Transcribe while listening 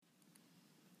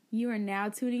You are now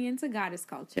tuning into Goddess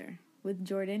Culture with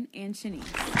Jordan and Shanice.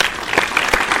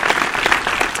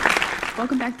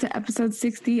 Welcome back to episode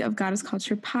 60 of Goddess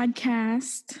Culture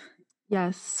podcast.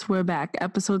 Yes, we're back.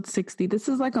 Episode 60. This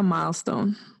is like a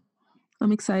milestone.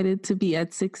 I'm excited to be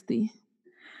at 60.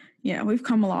 Yeah, we've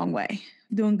come a long way.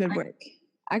 Doing good work.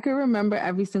 I can remember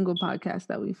every single podcast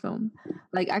that we filmed.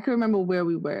 Like, I can remember where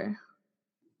we were.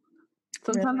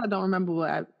 Sometimes really? I don't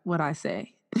remember what I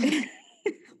say.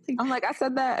 I'm like, I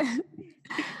said that.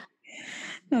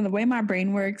 No, the way my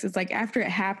brain works is like after it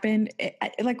happened, it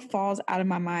like falls out of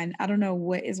my mind. I don't know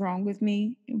what is wrong with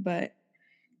me, but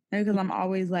because I'm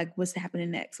always like, what's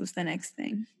happening next? What's the next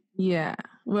thing? Yeah,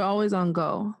 we're always on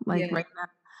go. Like right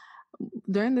now,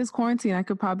 during this quarantine, I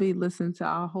could probably listen to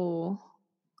our whole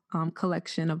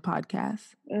collection of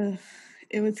podcasts.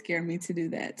 It would scare me to do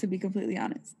that, to be completely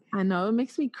honest. I know, it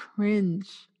makes me cringe.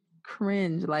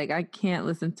 Like I can't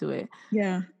listen to it.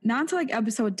 Yeah, not until like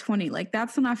episode 20. Like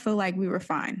that's when I feel like we were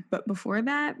fine. But before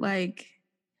that, like,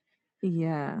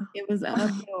 yeah, it was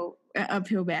an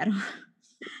uphill battle.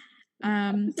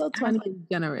 Episode 20 is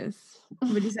generous.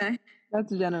 What'd you say?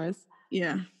 That's generous.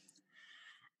 Yeah.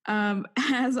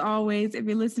 As always, if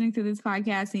you're listening to this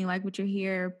podcast and you like what you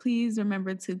hear, please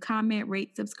remember to comment,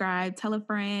 rate, subscribe, tell a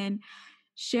friend,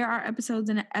 share our episodes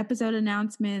and episode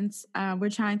announcements. We're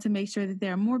trying to make sure that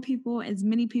there are more people, as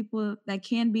many people that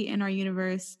can be in our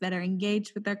universe that are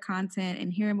engaged with our content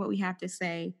and hearing what we have to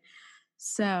say.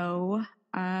 So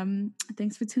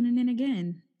thanks for tuning in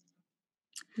again.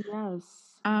 Yes.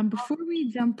 Before we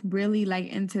jump really like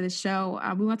into the show,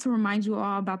 we want to remind you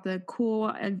all about the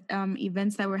cool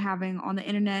events that we're having on the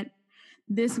internet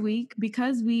this week,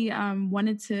 because we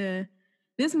wanted to.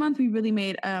 This month, we really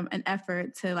made an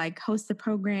effort to like host a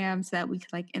program so that we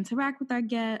could like interact with our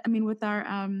guests. I mean, with our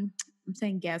I'm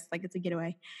saying guests like it's a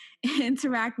getaway.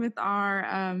 Interact with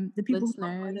our the people listeners. Who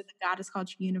are part of the Goddess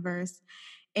Culture universe.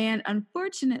 And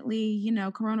unfortunately, you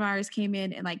know, coronavirus came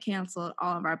in and like canceled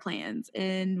all of our plans.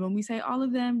 And when we say all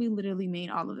of them, we literally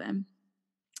mean all of them.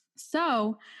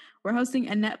 So we're hosting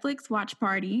a Netflix watch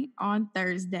party on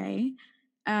Thursday,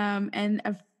 and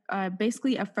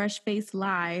basically a Fresh Face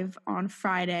Live on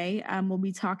Friday. We'll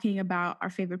be talking about our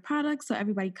favorite products. So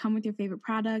everybody come with your favorite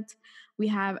product. We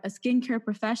have a skincare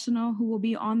professional who will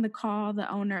be on the call, the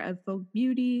owner of Folk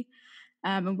Beauty.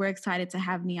 And we're excited to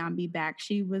have Neon be back.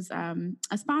 She was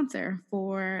a sponsor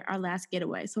for our last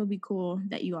getaway. So it'll be cool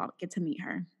that you all get to meet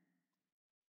her.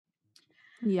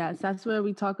 Yes, that's where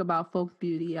we talk about Folk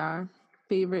Beauty, our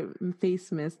favorite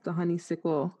face mist, the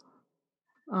honeysuckle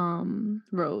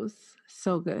rose.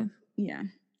 So good. Yeah.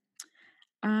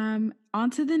 On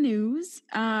to the news.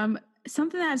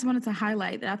 Something that I just wanted to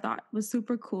highlight that I thought was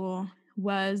super cool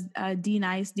was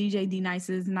DJ D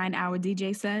Nice's 9-hour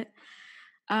DJ set.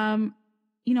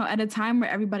 You know, at a time where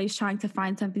everybody's trying to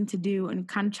find something to do and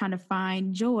kind of trying to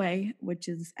find joy, which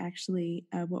is actually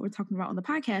what we're talking about on the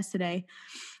podcast today,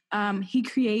 he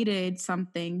created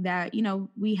something that, you know,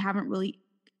 we haven't really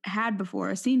had before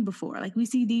or seen before. Like we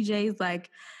see DJs like,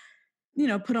 you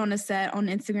know, put on a set on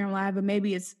Instagram Live, but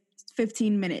maybe it's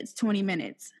 15 minutes, 20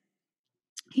 minutes.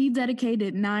 He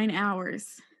dedicated 9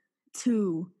 hours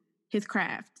to his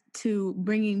craft, to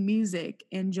bringing music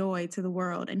and joy to the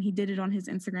world. And he did it on his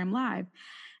Instagram Live.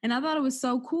 And I thought it was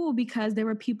so cool because there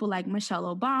were people like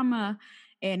Michelle Obama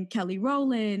and Kelly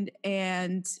Rowland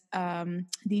and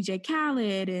DJ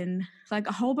Khaled and like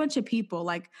a whole bunch of people,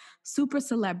 like super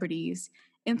celebrities,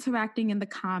 interacting in the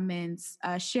comments,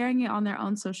 sharing it on their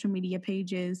own social media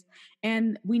pages.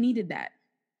 And we needed that.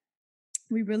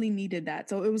 We really needed that.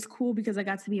 So it was cool because I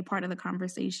got to be a part of the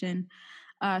conversation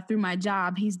through my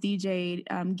job. He's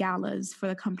DJ'd galas for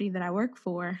the company that I work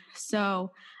for.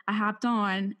 So I hopped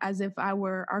on as if I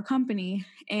were our company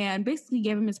and basically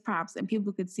gave him his props, and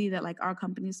people could see that like our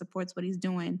company supports what he's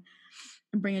doing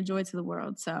and bringing joy to the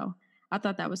world. So I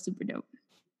thought that was super dope.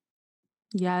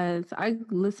 Yes, I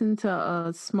listened to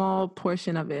a small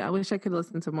portion of it. I wish I could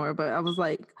listen to more, but I was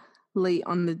like late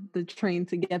on the train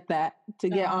to get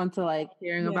onto like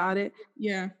hearing about it.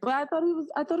 Yeah. But I thought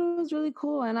it was really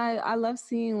cool, and I love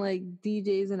seeing like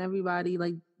DJs and everybody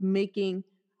like making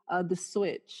the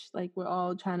switch. Like we're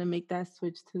all trying to make that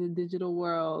switch to the digital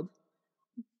world,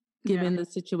 given the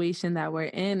situation that we're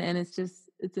in, and it's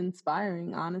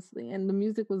inspiring, honestly. And the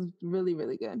music was really,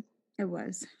 really good. It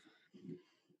was.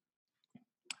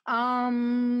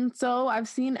 So I've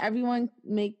seen everyone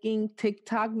making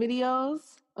TikTok videos,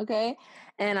 okay?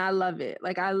 And I love it.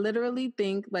 Like I literally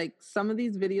think like some of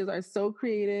these videos are so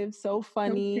creative, so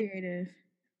funny,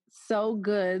 so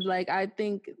good. Like I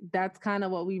think that's kind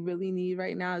of what we really need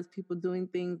right now is people doing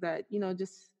things that, you know,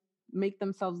 just make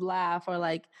themselves laugh or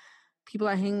like people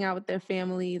are hanging out with their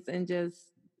families and just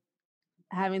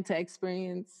having to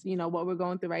experience, what we're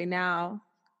going through right now.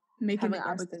 Making the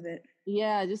best of it.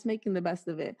 Yeah, just making the best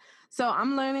of it. So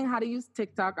I'm learning how to use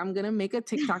TikTok. I'm going to make a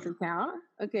TikTok account.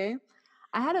 Okay.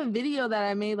 I had a video that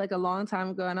I made like a long time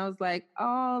ago, and I was like,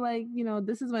 oh, like,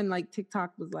 this is when like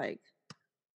TikTok was like,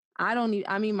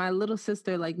 my little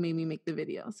sister like made me make the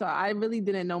video. So I really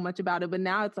didn't know much about it, but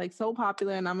now it's like so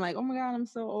popular and I'm like, oh my God, I'm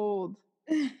so old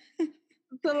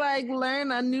to like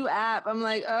learn a new app. I'm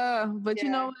like, but you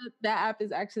know what? That app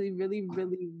is actually really,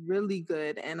 really, really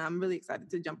good. And I'm really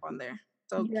excited to jump on there.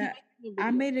 So yeah,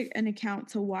 I made an account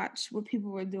to watch what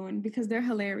people were doing because they're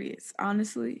hilarious,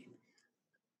 honestly.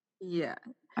 Yeah.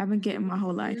 I've been getting my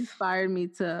whole life. It inspired me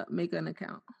to make an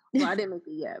account. Well, I didn't make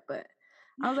it yet, but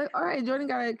I was like, all right, Jordan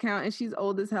got an account and she's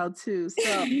old as hell too.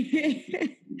 So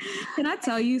can I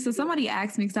tell you? So somebody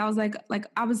asked me, because I was like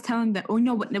I was telling them, or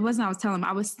no, it wasn't I was telling them,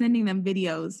 I was sending them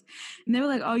videos. And they were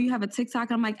like, oh, you have a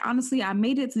TikTok? And I'm like, honestly, I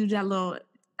made it to do that little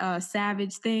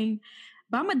savage thing.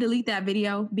 But I'm going to delete that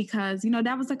video because,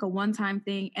 that was like a one-time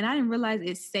thing. And I didn't realize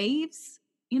it saves.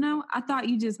 I thought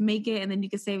you just make it and then you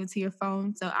can save it to your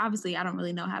phone. So obviously I don't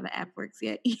really know how the app works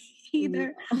yet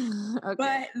either. Okay.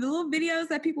 But the little videos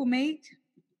that people make,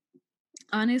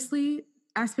 honestly,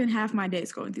 I spend half my day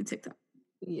scrolling through TikTok.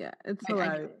 Yeah, it's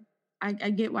hilarious. I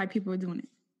get why people are doing it.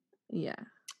 Yeah.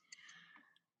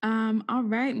 All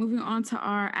right, moving on to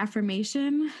our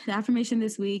affirmation. The affirmation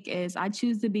this week is, I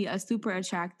choose to be a super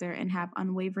attractor and have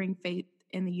unwavering faith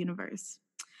in the universe.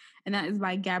 And that is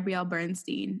by Gabrielle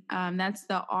Bernstein. That's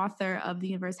the author of The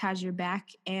Universe Has Your Back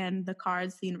and the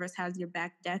cards The Universe Has Your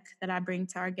Back deck that I bring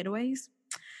to our getaways.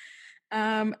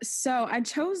 So I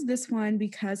chose this one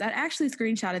because I actually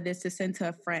screenshotted this to send to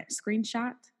a friend.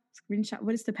 Screenshot.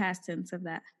 What is the past tense of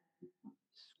that?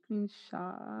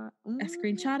 Screenshot. I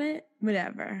screenshot it?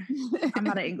 Whatever. I'm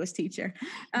not an English teacher.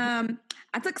 I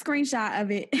took a screenshot of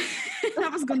it. I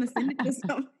was going to send it to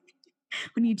someone.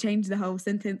 When you change the whole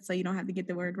sentence so you don't have to get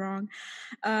the word wrong.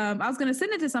 I was going to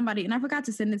send it to somebody and I forgot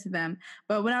to send it to them.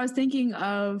 But when I was thinking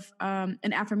of an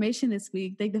affirmation this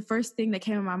week, the first thing that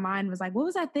came in my mind was like, what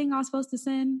was that thing I was supposed to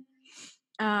send?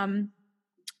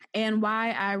 And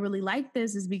why I really like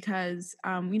this is because,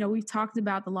 we've talked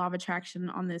about the law of attraction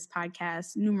on this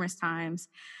podcast numerous times.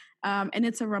 And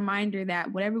it's a reminder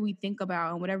that whatever we think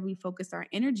about and whatever we focus our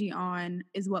energy on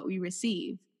is what we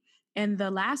receive. And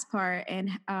the last part, and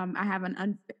I have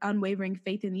an unwavering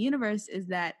faith in the universe, is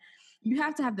that you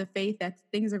have to have the faith that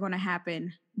things are going to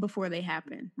happen before they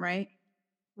happen, right?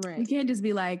 Right. You can't just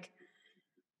be like,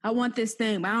 I want this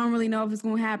thing, but I don't really know if it's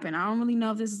going to happen. I don't really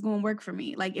know if this is going to work for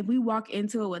me. Like, if we walk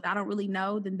into it with, I don't really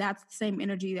know, then that's the same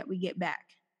energy that we get back.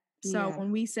 So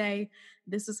when we say,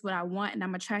 this is what I want and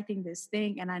I'm attracting this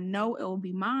thing and I know it will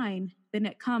be mine, then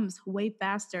it comes way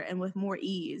faster and with more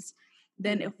ease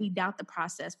than if we doubt the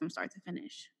process from start to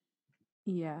finish.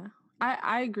 Yeah,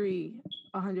 I agree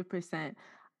 100%.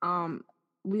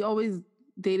 We always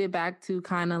dated back to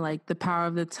kind of like the power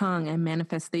of the tongue and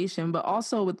manifestation, but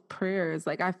also with prayers.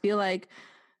 Like, I feel like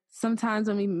sometimes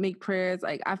when we make prayers,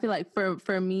 like, I feel like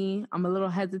for me, I'm a little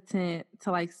hesitant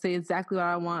to like say exactly what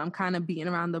I want. I'm kind of beating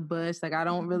around the bush. Like, I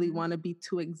don't really want to be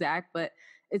too exact, but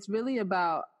it's really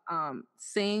about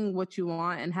saying what you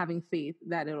want and having faith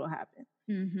that it'll happen.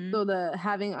 Mm-hmm. So the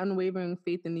having unwavering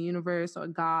faith in the universe or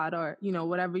God or,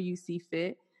 whatever you see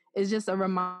fit is just a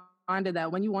reminder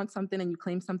that when you want something and you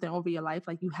claim something over your life,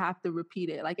 like, you have to repeat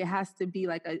it. Like, it has to be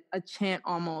like a chant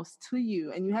almost to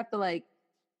you. And you have to like,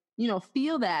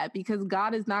 feel that, because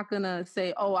God is not going to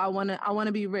say, oh, I want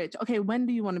to be rich. Okay, when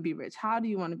do you want to be rich? How do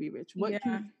you want to be rich? What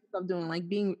can you see yourself doing? Like,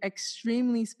 being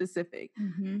extremely specific.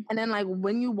 Mm-hmm. And then like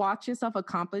when you watch yourself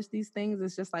accomplish these things,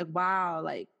 it's just like, wow,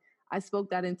 like, I spoke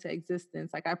that into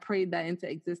existence. Like, I prayed that into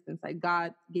existence. Like,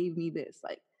 God gave me this.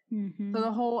 Like, so the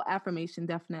whole affirmation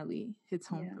definitely hits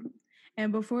home for me.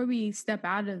 And before we step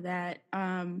out of that,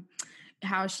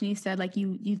 how Shanice said, like,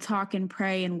 you talk and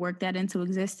pray and work that into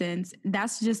existence.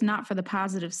 That's just not for the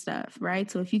positive stuff, right?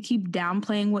 So if you keep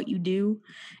downplaying what you do,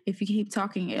 if you keep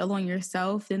talking ill on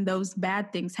yourself, then those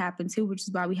bad things happen too, which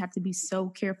is why we have to be so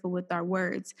careful with our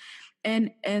words.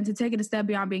 And to take it a step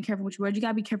beyond being careful with your words, you got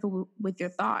to be careful with your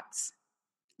thoughts.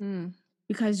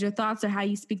 Because your thoughts are how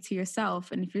you speak to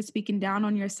yourself. And if you're speaking down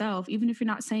on yourself, even if you're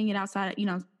not saying it outside,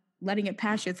 letting it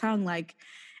pass your tongue, like,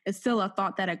 it's still a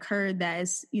thought that occurred that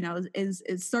is,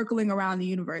 is circling around the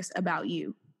universe about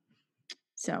you.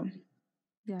 So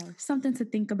something to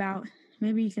think about.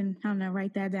 Maybe you can, I don't know,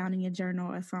 write that down in your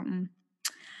journal or something.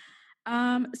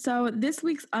 So this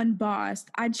week's Unbossed,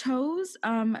 I chose,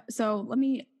 so let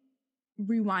me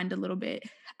rewind a little bit.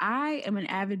 I am an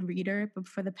avid reader, but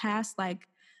for the past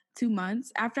 2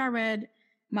 months. After I read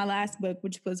my last book,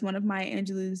 which was one of Maya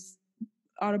Angelou's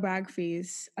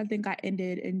autobiographies, I think I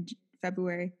ended in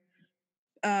February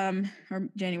or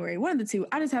January, one of the two.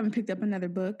 I just haven't picked up another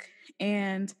book.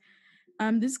 And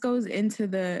this goes into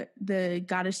the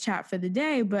goddess chat for the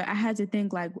day, but I had to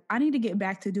think like I need to get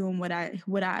back to doing what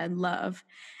I love,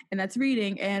 and that's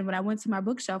reading. And when I went to my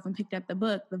bookshelf and picked up the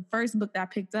book, the first book that I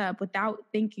picked up without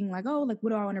thinking like, oh, like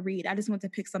what do I want to read? I just went to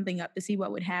pick something up to see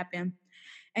what would happen.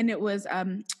 And it was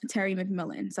Terry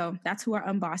McMillan. So that's who our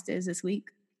unbossed is this week.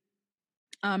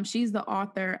 She's the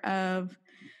author of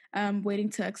Waiting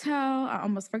to Exhale, I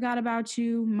Almost Forgot About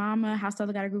You, Mama, How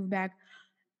Stella Got Her Groove Back,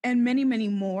 and many, many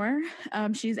more.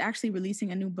 She's actually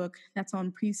releasing a new book that's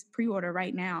on pre-order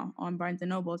right now on Barnes &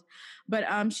 Nobles.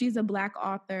 But she's a Black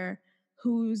author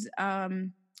whose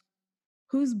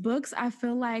books I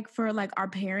feel like for like our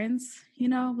parents, you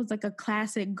know, was like a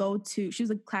classic go-to. She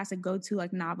was a classic go-to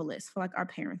like novelist for like our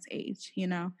parents' age, you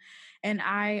know. And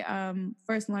I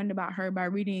first learned about her by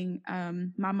reading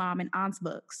my mom and aunt's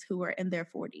books who were in their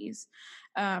 40s.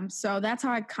 So that's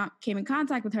how I came in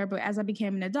contact with her. But as I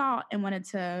became an adult and wanted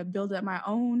to build up my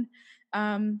own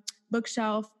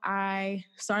bookshelf, I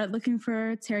started looking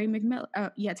for Terry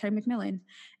McMillan.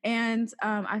 And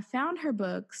I found her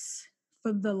books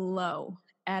for the low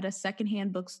at a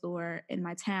secondhand bookstore in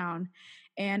my town,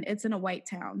 and it's in a white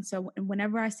town. So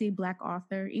whenever I see Black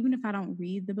author, even if I don't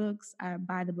read the books, I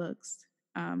buy the books.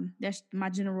 That's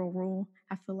my general rule.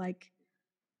 I feel like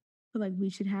we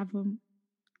should have them.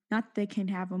 Not that they can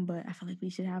have them, but I feel like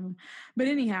we should have them. But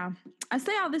anyhow, I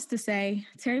say all this to say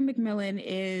Terry McMillan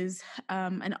is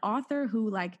an author who,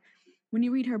 like, when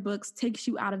you read her books, takes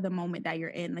you out of the moment that you're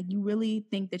in. Like, you really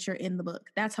think that you're in the book.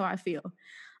 That's how I feel.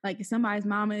 Like, if somebody's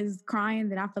mama is crying,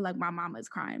 then I feel like my mama is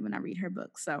crying when I read her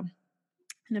books. So,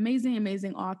 an amazing,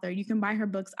 amazing author. You can buy her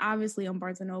books, obviously, on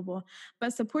Barnes & Noble,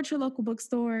 but support your local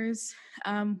bookstores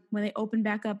when they open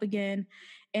back up again.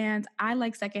 And I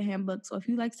like secondhand books. So if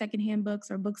you like secondhand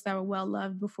books or books that were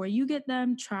well-loved before you get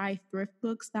them, try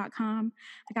thriftbooks.com.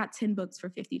 I got 10 books for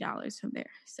 $50 from there.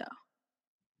 So,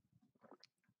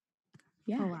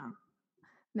 yeah. Oh, wow.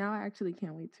 Now I actually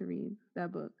can't wait to read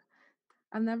that book.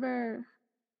 I've never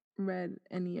read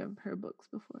any of her books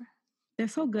before. They're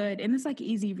so good. And it's like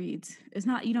easy reads. It's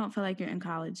not, you don't feel like you're in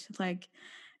college. It's like,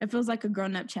 it feels like a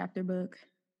grown-up chapter book.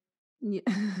 Yeah.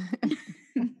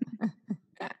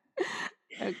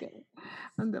 Okay.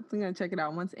 I'm definitely going to check it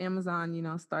out once Amazon, you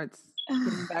know, starts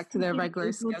getting back to their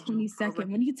regular schedule. April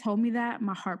 22nd. When he told me that,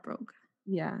 my heart broke.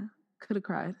 Yeah. Could have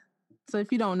cried. So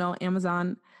if you don't know,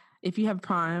 Amazon, if you have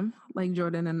Prime, like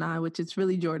Jordan and I, which it's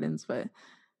really Jordan's, but,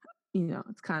 you know,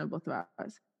 it's kind of both of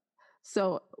ours.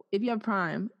 So if you have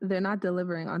Prime, they're not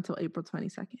delivering until April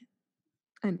 22nd.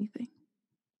 Anything.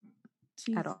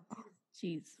 Jesus. At all.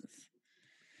 Jesus.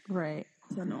 Right.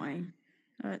 It's annoying.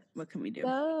 What can we do?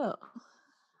 So,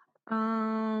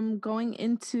 going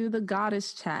into the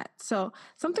goddess chat. So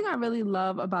something I really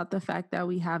love about the fact that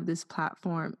we have this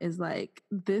platform is like,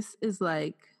 this is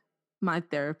like my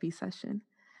therapy session.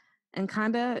 And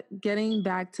kind of getting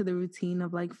back to the routine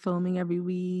of like filming every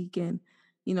week and,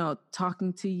 you know,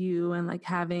 talking to you and like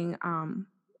having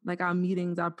like our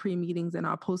meetings, our pre-meetings and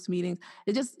our post-meetings.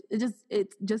 It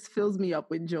just fills me up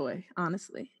with joy,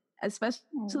 honestly.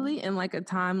 Especially in like a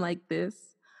time like this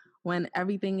when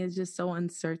everything is just so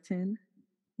uncertain.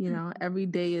 You know, every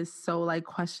day is so like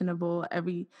questionable.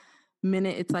 Every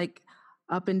minute it's like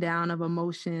up and down of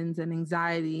emotions and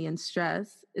anxiety and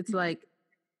stress. It's like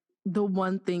the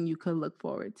one thing you could look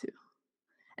forward to.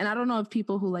 And I don't know if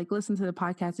people who like listen to the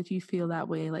podcast, if you feel that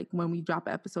way, like when we drop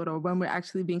an episode or when we're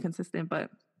actually being consistent, but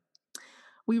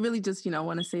we really just, you know,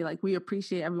 want to say like, we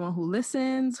appreciate everyone who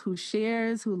listens, who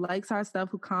shares, who likes our stuff,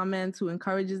 who comments, who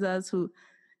encourages us, who,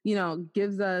 you know,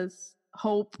 gives us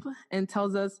hope and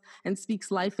tells us and speaks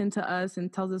life into us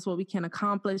and tells us what we can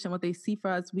accomplish and what they see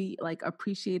for us. We like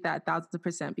appreciate that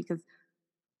 1,000% because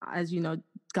as you know,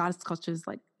 goddess culture is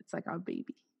like, it's like our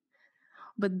baby.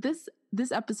 But this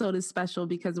episode is special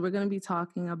because we're going to be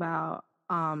talking about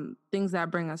things that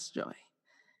bring us joy.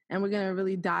 And we're going to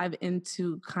really dive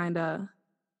into kind of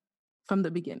from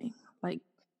the beginning, like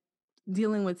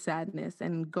dealing with sadness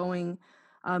and going,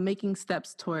 making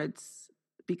steps towards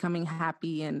becoming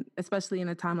happy. And especially in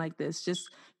a time like this, just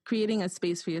creating a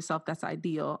space for yourself that's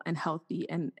ideal and healthy.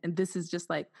 And this is just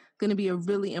like going to be a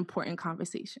really important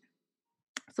conversation.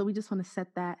 So we just want to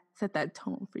set that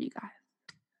tone for you guys.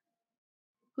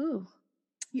 Ooh.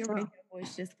 Your radio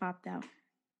voice just popped out.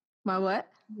 My what?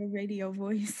 Your radio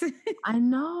voice. I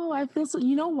know. I feel so.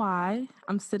 You know why?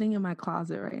 I'm sitting in my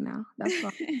closet right now. That's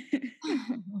why.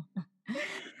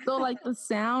 So like the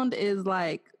sound is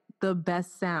like the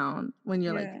best sound when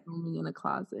you're like Yeah. filming in a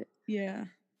closet. Yeah.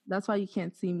 That's why you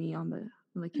can't see me on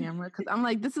the camera, because I'm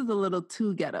like, this is a little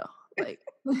too ghetto. Like,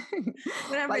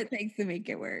 Whatever like it takes to make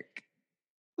it work.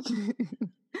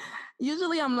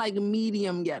 usually I'm like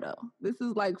medium ghetto. This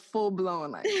is like full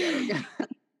blown like ghetto.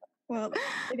 Well,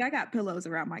 like I got pillows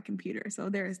around my computer, so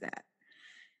there's that.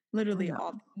 Literally No.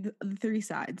 all the three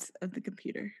sides of the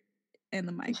computer and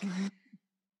the mic.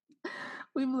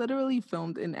 We've literally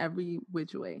filmed in every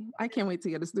which way. I can't wait to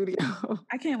get a studio.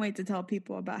 I can't wait to tell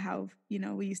people about how,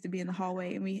 we used to be in the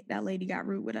hallway and that lady got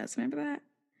rude with us. Remember that?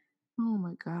 Oh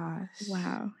my gosh.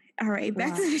 Wow. All right,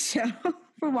 back to the show.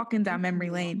 We're walking down memory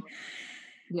lane.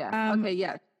 Yeah. Okay,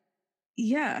 yeah.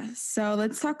 Yeah. So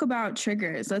let's talk about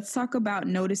triggers. Let's talk about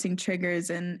noticing triggers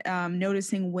and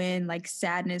noticing when like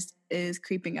sadness is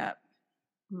creeping up.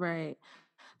 Right.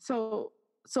 So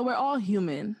we're all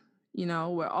human, we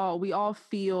all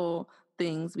feel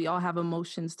things. We all have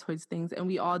emotions towards things, and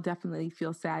we all definitely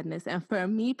feel sadness. And for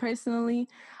me personally,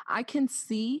 I can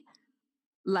see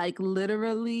like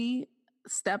literally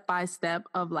step by step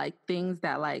of like things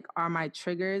that like are my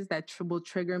triggers that will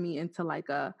trigger me into like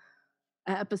an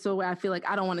episode where I feel like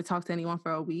I don't want to talk to anyone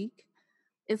for a week.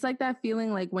 It's like that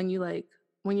feeling like when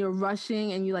you're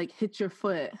rushing and you like hit your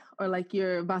foot, or like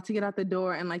you're about to get out the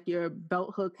door and like your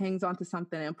belt hook hangs onto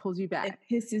something and pulls you back.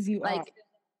 It pisses you off.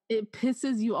 It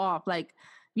pisses you off. Like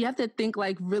you have to think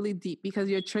like really deep, because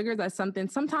your triggers are something.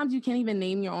 Sometimes you can't even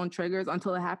name your own triggers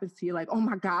until it happens to you. Like, oh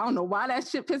my God, I don't know why that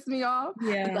shit pissed me off.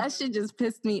 Yeah. That shit just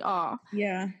pissed me off.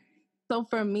 Yeah. So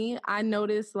for me, I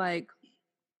notice like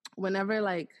whenever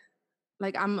like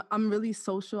I'm really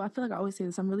social. I feel like I always say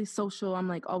this. I'm really social. I'm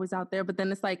like always out there. But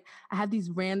then it's like I have these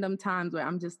random times where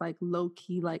I'm just like low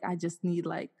key, like I just need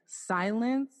like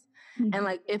silence. Mm-hmm. And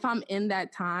like if I'm in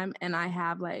that time and I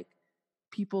have like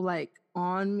people like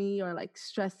on me or like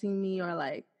stressing me or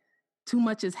like too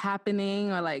much is happening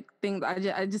or like things,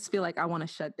 I just feel like I want to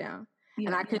shut down. Yeah.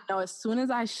 And I can know as soon as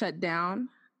I shut down,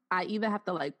 I either have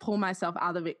to like pull myself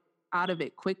out of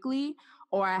it quickly,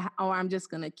 or I'm just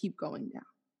gonna keep going down.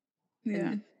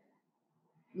 Yeah. And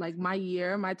like my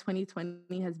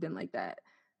 2020 has been like that.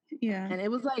 Yeah. And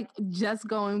it was like just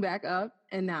going back up,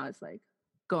 and now it's like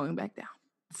going back down.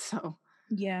 So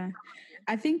yeah,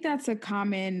 I think that's a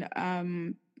common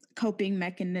coping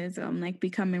mechanism, like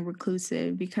becoming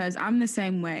reclusive, because I'm the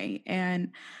same way.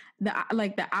 And the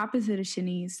opposite of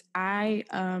Shanice, I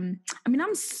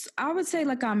would say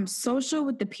like I'm social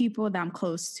with the people that I'm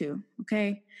close to.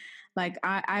 Okay. Like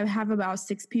I have about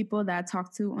 6 people that I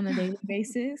talk to on a daily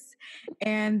basis,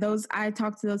 and I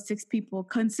talk to those 6 people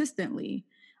consistently.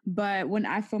 But when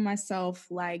I feel myself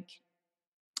like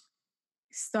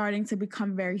starting to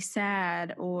become very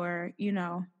sad, or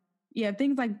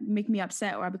things like make me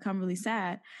upset, or I become really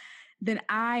sad, then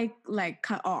I like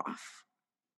cut off.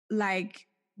 Like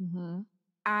mm-hmm.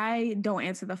 I don't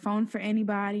answer the phone for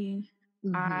anybody.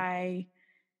 Mm-hmm. I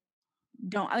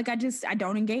don't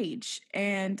engage.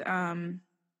 And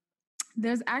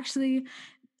there's actually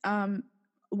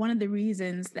one of the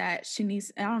reasons that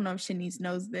Shanice, I don't know if Shanice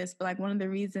knows this, but like one of the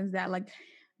reasons that like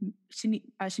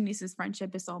Shanice's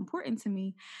friendship is so important to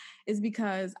me is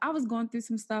because I was going through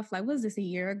some stuff, like, what was this, a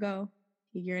year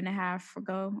and a half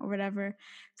ago or whatever,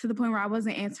 to the point where I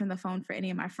wasn't answering the phone for any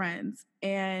of my friends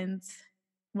and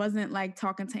wasn't like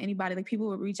talking to anybody. Like people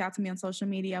would reach out to me on social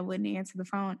media. I wouldn't answer the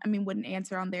phone. Wouldn't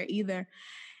answer on there either.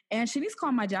 And Shanice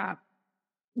called my job.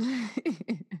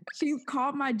 She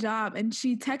called my job and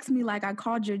she texted me like, I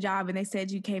called your job and they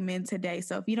said you came in today.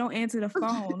 So if you don't answer the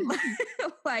phone,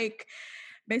 like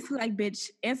basically like, bitch,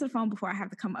 answer the phone before I have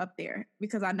to come up there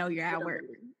because I know you're at work.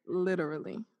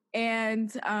 Literally.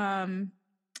 And I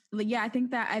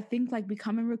think like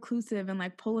becoming reclusive and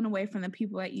like pulling away from the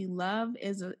people that you love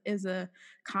is a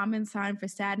common sign for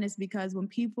sadness, because when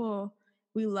people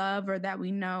we love or that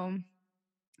we know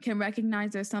can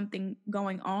recognize there's something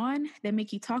going on, they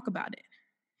make you talk about it.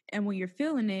 And when you're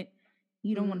feeling it,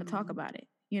 you don't want to talk about it,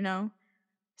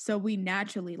 So we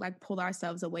naturally like pull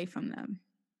ourselves away from them.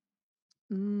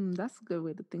 That's a good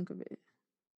way to think of it.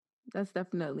 That's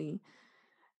definitely,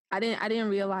 I didn't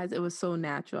realize it was so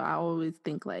natural. I always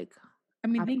think like,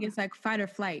 I think it's like fight or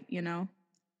flight, Yeah.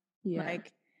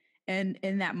 Like, and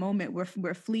in that moment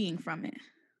we're fleeing from it.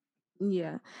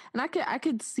 Yeah. And I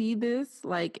could see this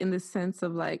like in the sense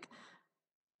of like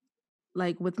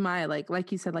with my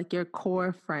like you said, like your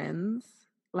core friends,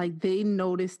 like they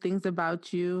notice things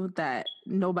about you that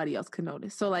nobody else can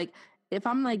notice. So like if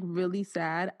I'm like really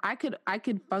sad, I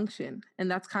could function,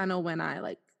 and that's kind of when I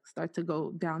like start to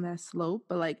go down that slope.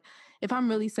 But like if I'm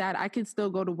really sad, I could still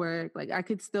go to work. Like I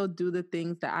could still do the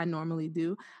things that I normally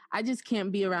do. I just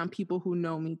can't be around people who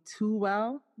know me too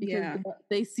well because Yeah.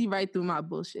 they see right through my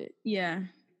bullshit. Yeah.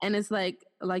 And it's like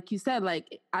you said,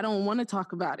 like I don't want to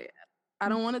talk about it. I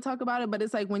don't want to talk about it, but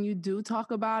it's like when you do talk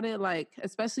about it, like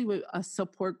especially with a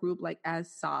support group like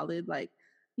as solid, like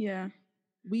yeah,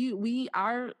 we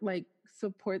are like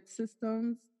support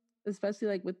systems, especially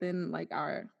like within like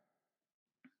our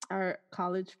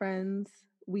college friends.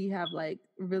 We have like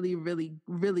really, really,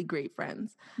 really great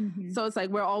friends. mm-hmm. So it's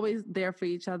like we're always there for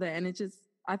each other, and it just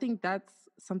I think that's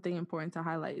something important to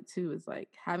highlight too, is like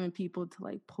having people to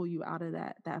like pull you out of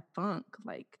that funk.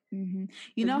 Like mm-hmm.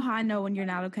 You know how I know when you're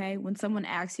not okay? When someone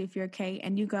asks you if you're okay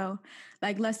and you go,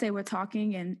 like, let's say we're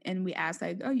talking and we ask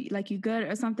like, oh, like you good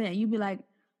or something, and you be like,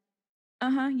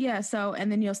 yeah, so,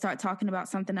 and then you'll start talking about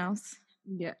something else.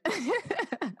 Yeah.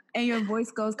 And your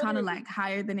voice goes kind of like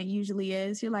higher than it usually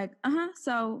is. You're like,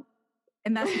 so,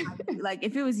 and that's like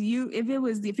if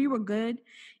you were good,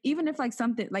 even if like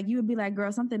something like you would be like,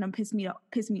 girl, something done piss me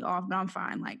off, but I'm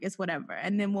fine, like it's whatever,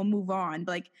 and then we'll move on.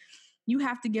 But like you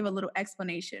have to give a little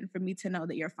explanation for me to know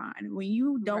that you're fine. When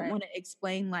you don't want to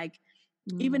explain, like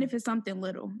even if it's something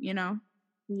little, you know,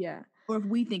 or if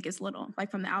we think it's little,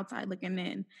 like from the outside looking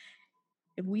in,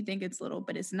 if we think it's little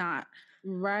but it's not,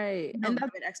 right? And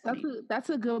that's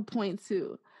a good point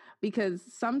too, because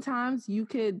sometimes you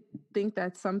could think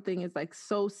that something is like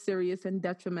so serious and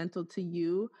detrimental to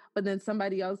you, but then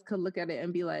somebody else could look at it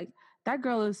and be like, that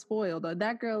girl is spoiled, or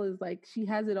that girl is like, she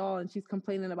has it all and she's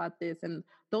complaining about this. And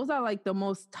those are like the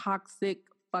most toxic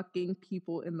fucking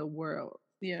people in the world.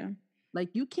 Yeah. Like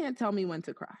you can't tell me when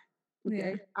to cry. Okay.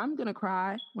 Yeah. I'm gonna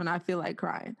cry when I feel like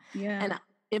crying. Yeah. And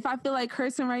if I feel like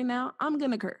cursing right now, I'm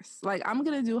gonna curse. Like I'm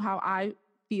gonna do how I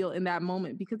feel in that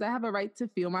moment because I have a right to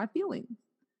feel my feelings.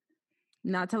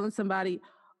 Not telling somebody,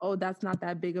 oh, that's not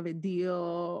that big of a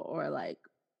deal, or like,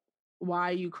 why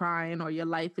are you crying, or your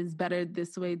life is better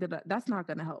this way. That's not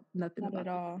gonna help. Nothing not about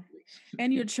at all.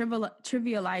 And you're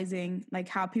trivializing like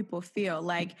how people feel.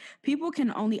 Like people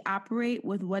can only operate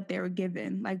with what they were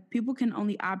given. Like people can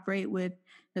only operate with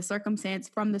the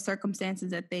circumstances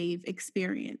that they've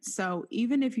experienced. So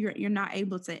even if you're not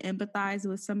able to empathize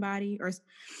with somebody, or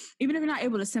even if you're not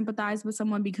able to sympathize with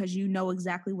someone because you know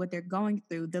exactly what they're going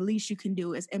through, the least you can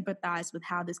do is empathize with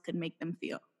how this could make them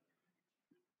feel.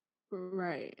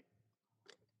 Right.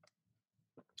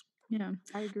 Yeah,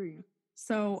 I agree.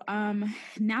 So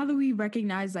now that we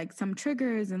recognize like some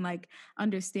triggers and like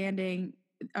understanding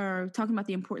or talking about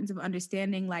the importance of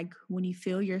understanding like when you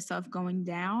feel yourself going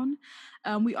down,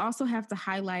 we also have to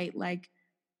highlight like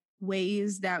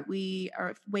ways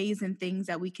and things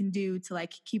that we can do to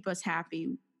like keep us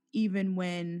happy even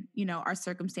when, you know, our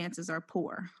circumstances are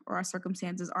poor or our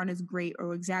circumstances aren't as great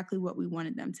or exactly what we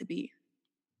wanted them to be.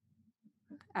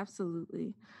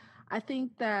 Absolutely. I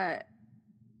think that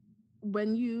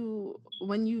when you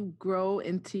grow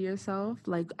into yourself,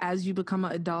 like as you become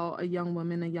an adult, a young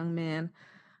woman, a young man,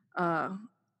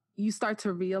 you start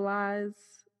to realize,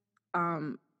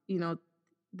 you know,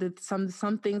 that some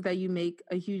things that you make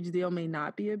a huge deal may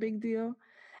not be a big deal,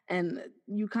 and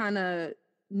you kind of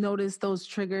notice those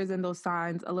triggers and those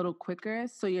signs a little quicker,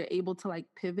 so you're able to like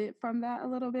pivot from that a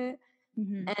little bit.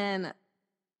 Mm-hmm. And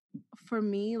for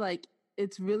me, like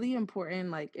it's really important,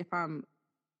 like if I'm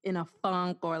in a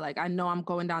funk or like I know I'm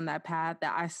going down that path,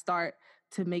 that I start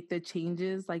to make the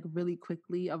changes like really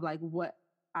quickly of like what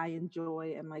I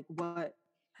enjoy and like what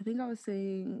I think I was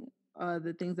saying,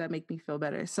 the things that make me feel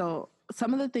better. So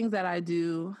some of the things that I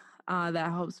do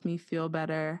that helps me feel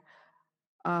better,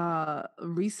 as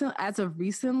of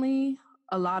recently,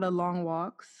 a lot of long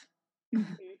walks.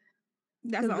 Mm-hmm.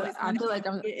 That's always I feel like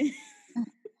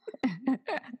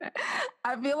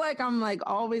I feel like I'm like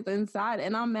always inside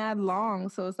and I'm mad long.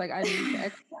 So it's like I need to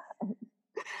exercise.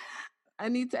 I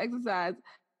need to exercise.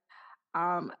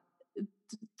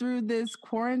 Through this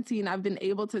quarantine, I've been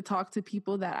able to talk to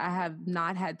people that I have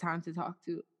not had time to talk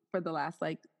to for the last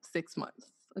like 6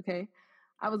 months. Okay.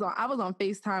 I was on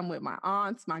FaceTime with my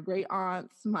aunts, my great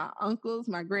aunts, my uncles,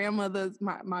 my grandmothers,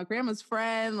 my grandma's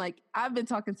friend. Like I've been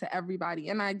talking to everybody,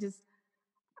 and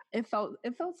it felt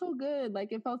so good.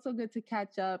 Like it felt so good to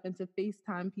catch up and to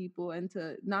FaceTime people and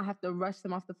to not have to rush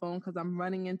them off the phone because I'm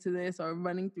running into this or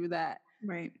running through that.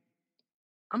 Right.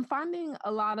 I'm finding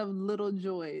a lot of little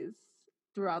joys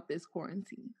throughout this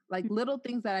quarantine, like little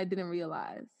things that I didn't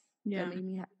realize that made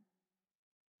me happy.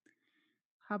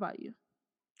 How about you?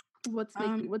 What's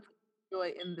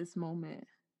joy in this moment?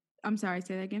 I'm sorry,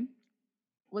 say that again.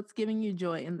 What's giving you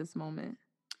joy in this moment?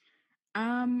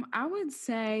 I would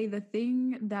say the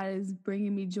thing that is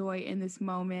bringing me joy in this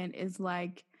moment is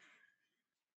like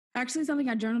actually something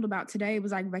I journaled about today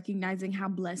was like recognizing how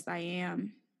blessed I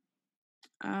am.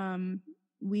 Um,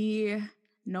 we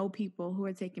know people who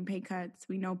are taking pay cuts.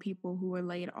 We know people who are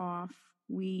laid off.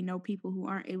 We know people who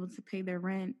aren't able to pay their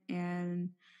rent and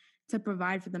to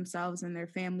provide for themselves and their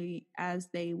family as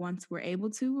they once were able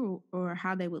to or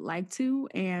how they would like to.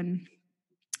 And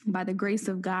by the grace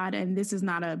of God, and this is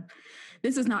not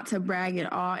to brag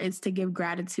at all, it's to give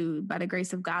gratitude. By the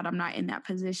grace of God, I'm not in that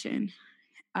position.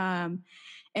 Um,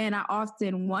 and I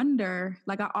often wonder,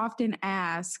 like I often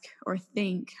ask or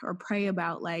think or pray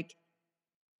about like,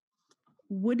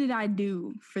 what did I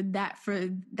do for that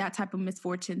type of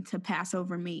misfortune to pass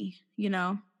over me, you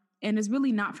know? And it's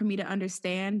really not for me to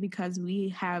understand because we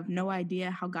have no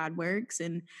idea how God works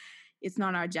and it's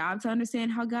not our job to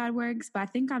understand how God works. But I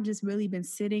think I've just really been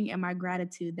sitting in my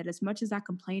gratitude that as much as I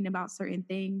complain about certain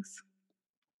things,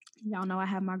 y'all know I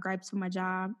have my gripes with my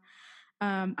job,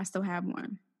 I still have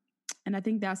one. And I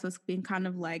think that's what's been kind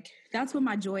of like, that's what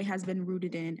my joy has been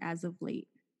rooted in as of late,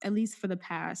 at least for the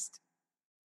past,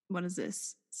 what is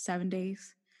this, 7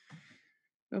 days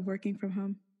of working from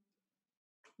home.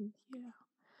 Yeah.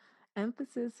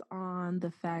 Emphasis on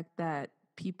the fact that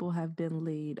people have been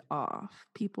laid off,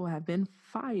 people have been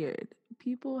fired,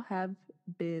 people have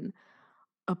been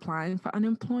applying for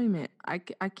unemployment. I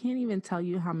can't even tell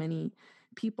you how many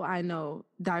people I know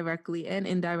directly and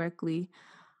indirectly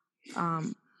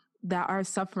that are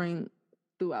suffering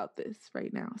throughout this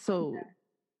right now. So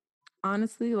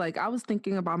honestly, like I was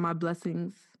thinking about my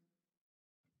blessings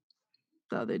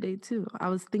the other day too. I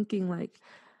was thinking like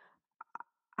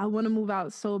I want to move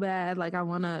out so bad. Like I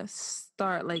want to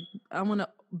start, like I want to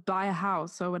buy a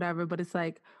house or whatever. But it's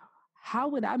like, how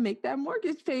would I make that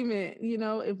mortgage payment? You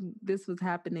know, if this was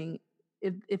happening,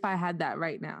 if I had that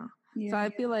right now. Yeah. So I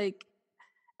feel like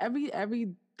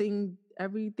everything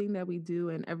that we do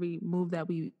and every move that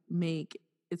we make,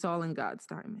 it's all in God's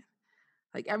timing.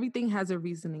 Like everything has a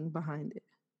reasoning behind it.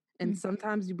 And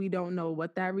sometimes we don't know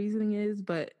what that reasoning is,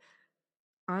 but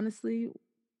honestly,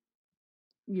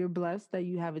 you're blessed that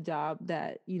you have a job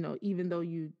that, you know, even though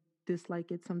you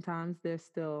dislike it sometimes, they're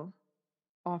still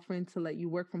offering to let you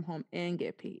work from home and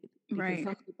get paid. Because Right.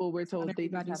 some people were It's not told they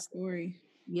just have everybody's story.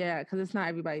 yeah, because it's not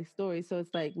everybody's story. So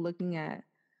it's like looking at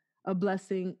a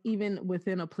blessing even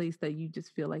within a place that you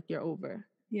just feel like you're over.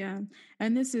 Yeah.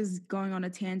 And this is going on a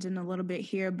tangent a little bit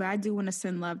here, but I do want to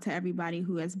send love to everybody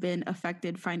who has been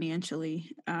affected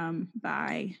financially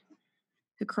by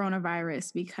the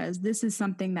coronavirus because this is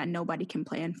something that nobody can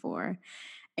plan for.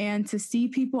 And to see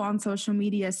people on social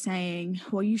media saying,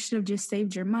 well, you should have just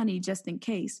saved your money just in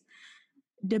case.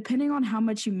 Depending on how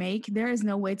much you make, there is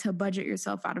no way to budget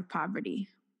yourself out of poverty.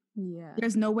 Yeah.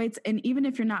 There's no way to, and even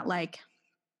if you're not like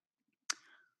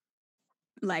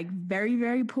very,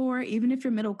 very poor, even if you're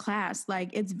middle class,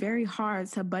 like it's very hard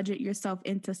to budget yourself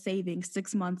into saving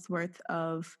 6 months worth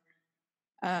of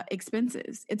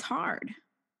expenses. It's hard.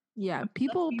 Yeah. Let's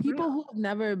People be real. who have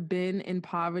never been in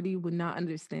poverty would not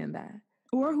understand that.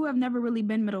 Or who have never really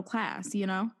been middle class, you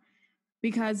know?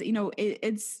 Because, you know,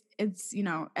 it's you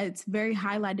know, it's very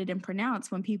highlighted and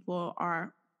pronounced when people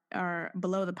are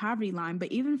below the poverty line.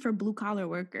 But even for blue collar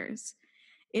workers,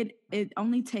 it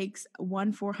only takes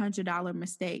one $400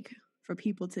 mistake for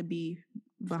people to be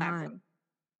flat broke. Behind.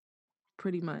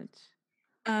 Pretty much.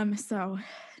 So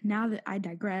now that I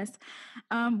digress,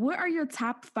 what are your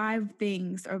top 5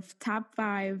 things or top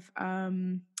 5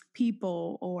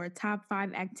 people or top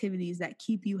 5 activities that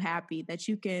keep you happy that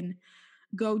you can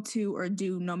go to or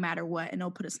do no matter what and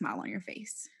it'll put a smile on your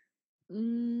face?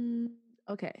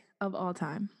 Okay. Of all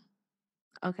time.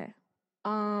 Okay.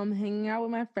 Hanging out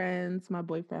with my friends, my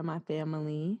boyfriend, my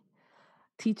family,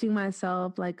 teaching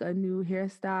myself like a new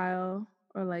hairstyle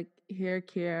or like hair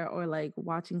care or like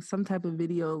watching some type of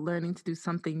video, learning to do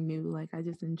something new. Like I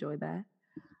just enjoy that.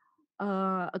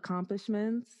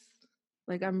 Accomplishments.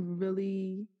 Like I'm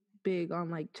really big on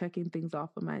like checking things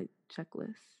off of my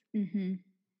checklist. Mm-hmm.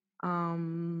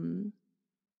 Um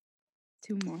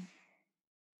 2 more.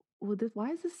 well, why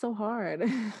is this so hard?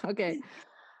 Okay.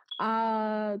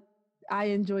 I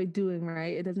enjoy doing,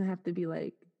 right? It doesn't have to be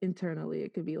like internally,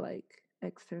 it could be like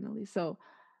externally. So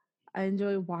I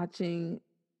enjoy watching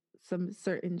some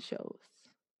certain shows.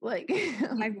 Like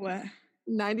Like what?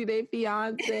 90 Day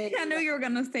Fiance. I knew you were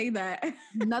gonna say that.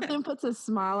 Nothing puts a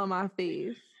smile on my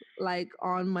face like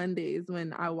on Mondays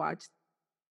when I watch.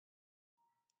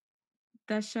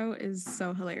 That show is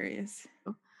so hilarious.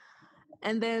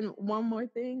 And then one more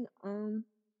thing,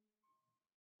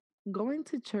 Going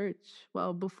to church,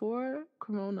 well, before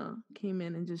Corona came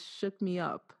in and just shook me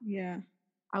up, Yeah.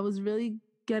 I was really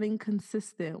getting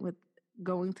consistent with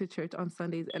going to church on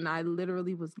Sundays, and I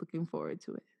literally was looking forward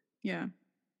to it. Yeah.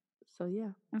 So yeah.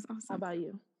 That's How awesome. about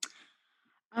you?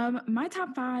 My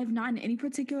top 5, not in any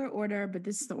particular order, but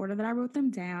this is the order that I wrote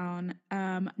them down.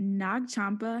 Nag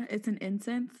Champa, it's an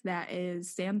incense that is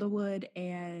sandalwood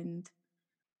and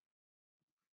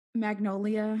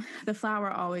magnolia. The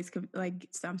flower always like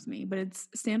stumps me, but it's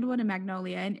sandalwood and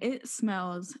magnolia, and it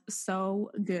smells so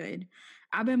good.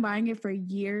 I've been buying it for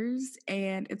years,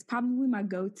 and it's probably my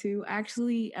go-to.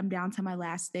 Actually, I'm down to my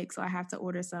last stick, so I have to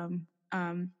order some.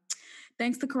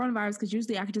 Thanks to coronavirus, because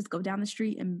usually I could just go down the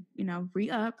street and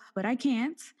re-up, but I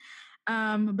can't.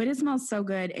 But it smells so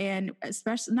good, and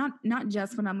especially not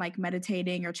just when I'm like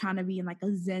meditating or trying to be in like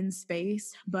a Zen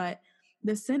space, but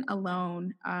the scent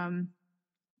alone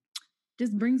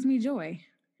just brings me joy.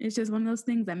 It's just one of those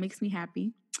things that makes me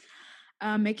happy.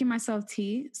 Making myself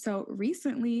tea. So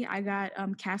recently I got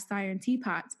cast iron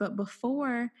teapots, but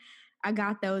before I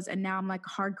got those, and now I'm like a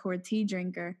hardcore tea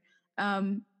drinker.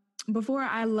 Before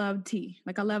I loved tea.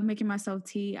 Like I love making myself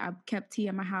tea. I kept tea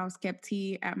at my house, kept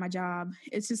tea at my job.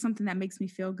 It's just something that makes me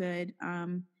feel good. I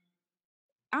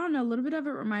don't know, a little bit of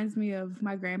it reminds me of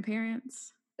my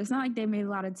grandparents. It's not like they made a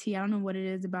lot of tea. I don't know what it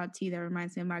is about tea that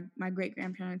reminds me of my great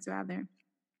grandparents rather,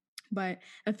 but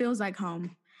it feels like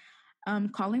home.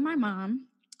 Calling my mom.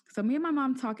 So me and my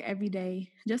mom talk every day,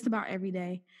 just about every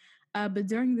day. But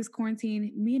during this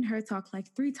quarantine, me and her talk like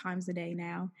 3 times a day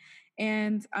now.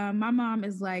 And my mom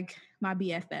is like my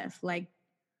BFF. Like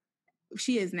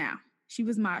she is now. She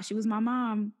was my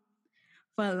mom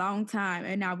for a long time,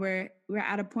 and now we're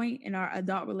at a point in our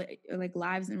adult like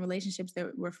lives and relationships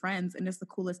that we're friends, and it's the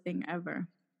coolest thing ever.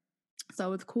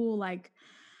 So it's cool, like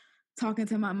talking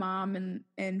to my mom,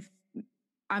 and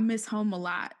I miss home a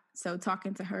lot. So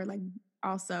talking to her, like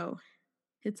also,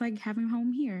 it's like having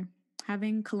home here,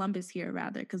 having Columbus here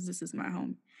rather, because this is my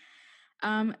home.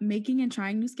 Making and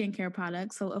trying new skincare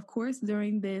products. So of course,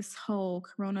 during this whole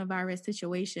coronavirus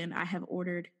situation, I have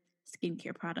ordered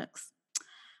skincare products.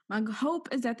 My hope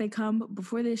is that they come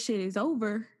before this shit is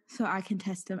over so I can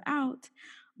test them out.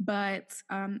 But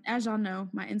as y'all know,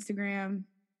 my Instagram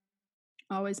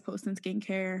always posting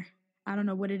skincare. I don't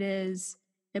know what it is.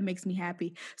 It makes me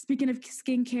happy. Speaking of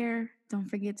skincare, don't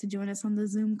forget to join us on the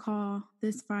Zoom call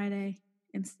this Friday.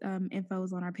 Info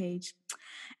is on our page.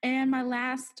 And my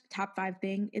last top 5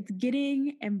 thing, it's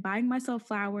getting and buying myself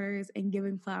flowers and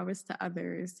giving flowers to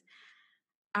others.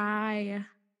 I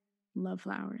love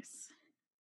flowers.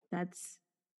 That's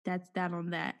that on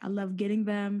that. I love getting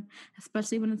them,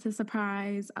 especially when it's a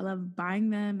surprise. I love buying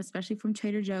them, especially from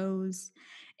Trader Joe's,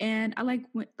 and I like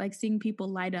seeing people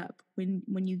light up when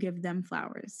you give them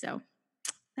flowers. So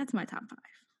that's my top 5.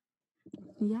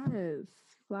 Yes,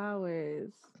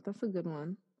 flowers. That's a good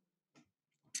one.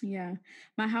 Yeah,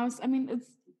 my house. I mean, it's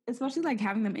especially like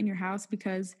having them in your house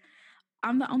because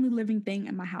I'm the only living thing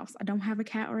in my house. I don't have a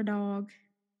cat or a dog,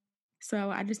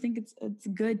 so I just think it's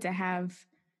good to have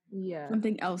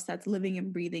something else that's living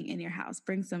and breathing in your house.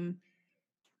 Bring some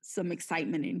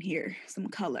excitement in here, some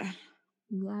color.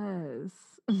 Yes.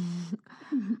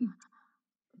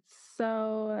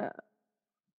 So,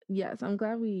 yes, I'm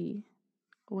glad we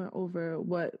went over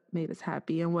what made us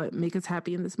happy and what make us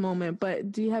happy in this moment.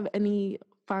 But do you have any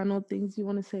final things you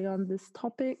want to say on this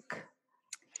topic?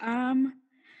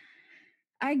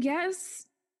 I guess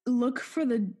look for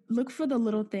the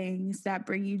little things that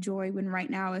bring you joy when right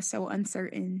now is so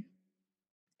uncertain.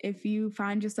 If you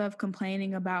find yourself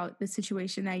complaining about the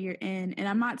situation that you're in, and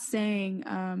I'm not saying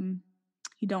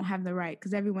you don't have the right,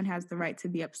 because everyone has the right to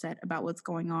be upset about what's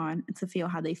going on and to feel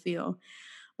how they feel.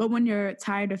 But when you're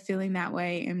tired of feeling that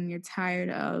way and you're tired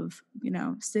of,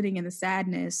 sitting in the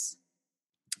sadness,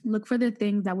 look for the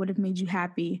things that would have made you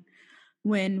happy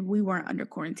when we weren't under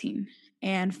quarantine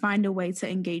and find a way to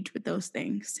engage with those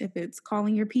things. If it's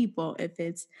calling your people, if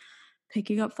it's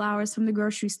picking up flowers from the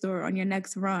grocery store on your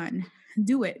next run,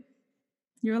 do it.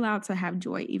 You're allowed to have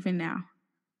joy even now.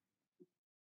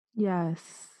 Yes.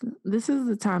 This is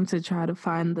the time to try to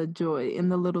find the joy in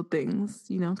the little things,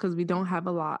 because we don't have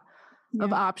a lot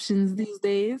of options these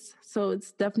days. So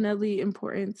it's definitely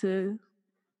important to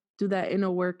do that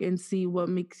inner work and see what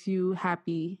makes you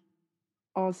happy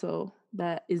also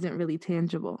that isn't really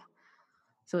tangible.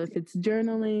 So if it's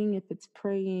journaling, if it's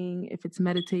praying, if it's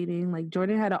meditating, like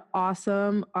Jordan had an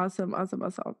awesome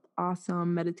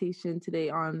meditation today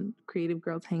on Creative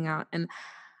Girls Hangout. And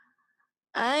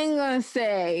I ain't gonna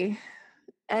say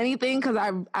anything because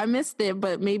I missed it,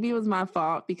 but maybe it was my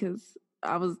fault because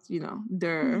I was,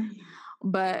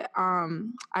 But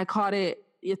I caught it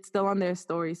it's still on their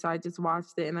story. So I just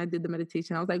watched it and I did the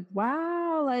meditation. I was like,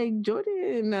 wow, like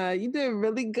Jordan, you did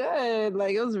really good.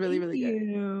 Like it was really, Thank really good.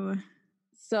 you.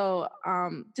 So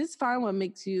just find what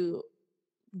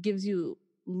gives you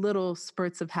little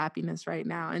spurts of happiness right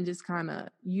now and just kind of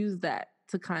use that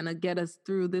to kind of get us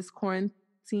through this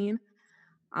quarantine.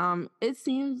 It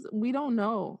seems we don't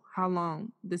know how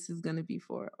long this is going to be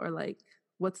for or like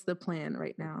what's the plan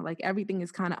right now. Like everything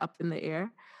is kind of up in the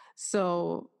air.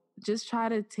 So just try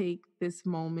to take this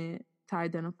moment to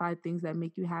identify things that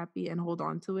make you happy and hold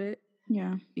on to it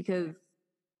Yeah. because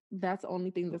that's the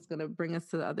only thing that's going to bring us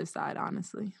to the other side,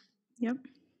 honestly. Yep.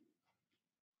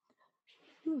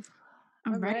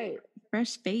 All right.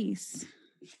 Fresh face.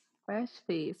 Fresh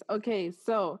face. Okay,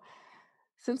 so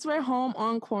since we're home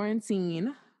on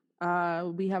quarantine,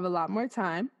 we have a lot more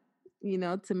time,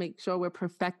 to make sure we're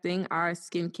perfecting our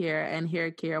skincare and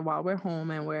hair care while we're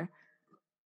home and we're,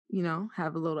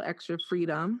 have a little extra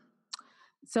freedom.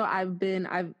 So I've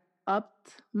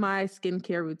upped my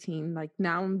skincare routine. Like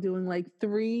now I'm doing like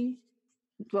 2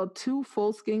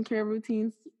 full skincare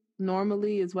routines.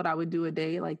 Normally is what I would do a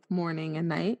day, like morning and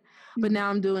night. But now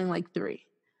I'm doing like 3.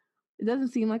 It doesn't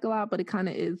seem like a lot, but it kind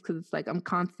of is because it's like I'm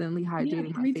constantly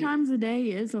hydrating my face. 3 times a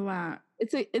day is a lot.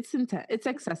 It's intense. It's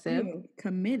excessive. You're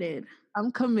committed.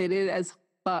 I'm committed as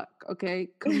fuck. Okay,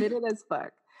 committed as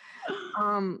fuck.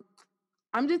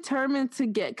 I'm determined to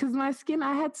because my skin,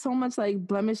 I had so much like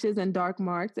blemishes and dark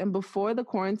marks, and before the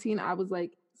quarantine, I was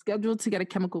like scheduled to get a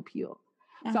chemical peel.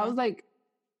 So I was like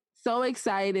so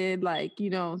excited, like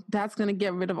that's gonna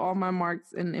get rid of all my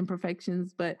marks and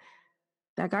imperfections, but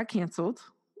that got canceled.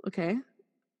 Okay.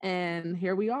 And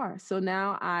here we are. So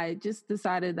now I just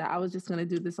decided that I was just going to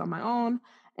do this on my own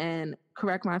and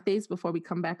correct my face before we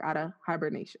come back out of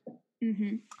hibernation.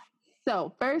 Mm-hmm.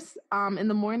 So first, in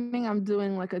the morning, I'm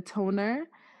doing like a toner.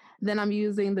 Then I'm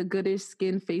using the Goodish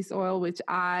Skin Face Oil, which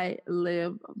I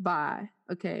live by.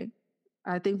 Okay.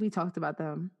 I think we talked about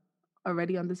them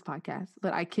already on this podcast,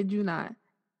 but I kid you not,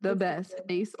 the best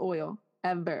face oil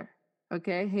ever.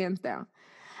 Okay. Hands down.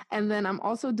 And then I'm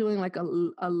also doing like a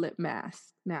lip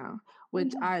mask now,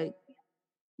 which I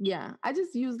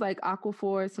just use like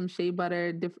Aquaphor, some shea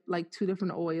butter, like 2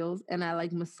 different oils, and I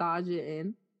like massage it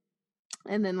in.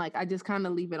 And then like I just kind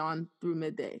of leave it on through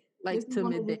midday, like to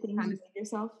midday. Kind of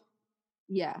yourself?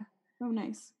 Yeah. Oh,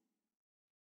 nice.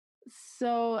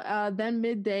 So then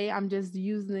midday, I'm just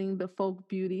using the Folk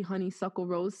Beauty Honeysuckle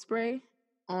Rose Spray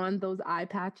on those eye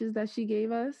patches that she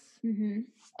gave us. Mm-hmm.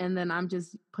 And then I'm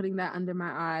just putting that under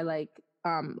my eye like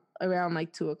around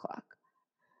like 2:00.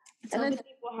 Tell the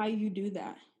people how you do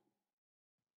that.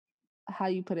 How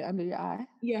you put it under your eye?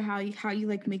 Yeah, how you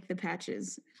like make the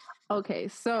patches. Okay,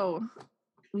 so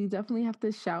we definitely have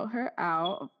to shout her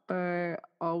out for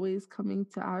always coming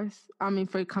to our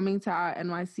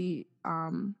NYC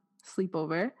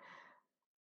sleepover.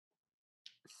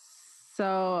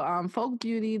 So Folk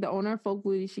Beauty, the owner of Folk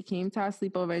Beauty, she came to our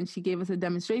sleepover and she gave us a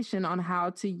demonstration on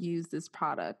how to use this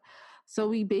product. So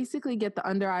we basically get the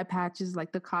under eye patches,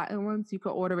 like the cotton ones. You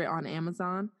can order it on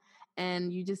Amazon,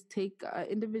 and you just take an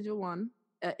individual one,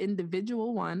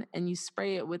 and you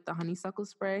spray it with the honeysuckle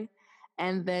spray,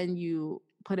 and then you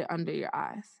put it under your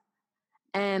eyes.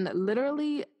 And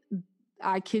literally,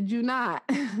 I kid you not,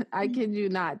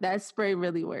 that spray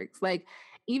really works. Like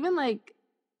even like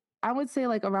I would say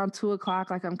like around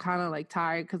 2:00, like I'm kind of like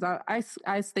tired because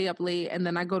I stay up late and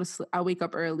then I go to sleep. I wake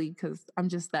up early because I'm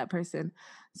just that person.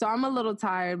 So I'm a little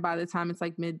tired by the time it's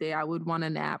like midday. I would want to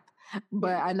nap,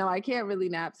 but I know I can't really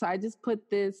nap. So I just put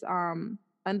this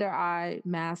under eye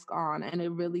mask on, and it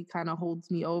really kind of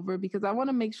holds me over because I want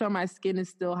to make sure my skin is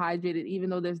still hydrated, even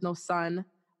though there's no sun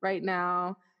right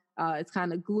now. It's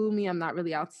kind of gloomy. I'm not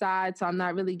really outside, so I'm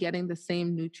not really getting the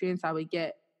same nutrients I would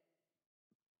get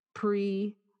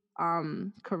pre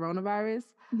coronavirus.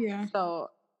 Yeah. So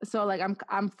like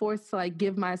I'm forced to like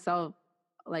give myself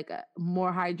like a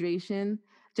more hydration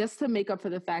just to make up for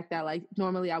the fact that like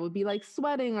normally I would be like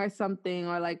sweating or something,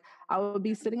 or like I would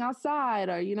be sitting outside,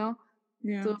 or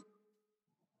Yeah. So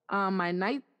my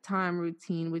nighttime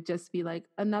routine would just be like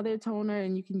another toner,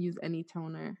 and you can use any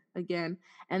toner again.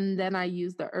 And then I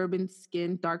use the Urban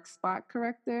Skin Dark Spot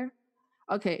Corrector.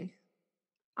 Okay.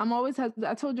 I'm always I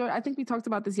told you, I think we talked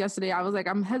about this yesterday. I was like,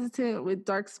 I'm hesitant with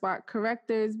dark spot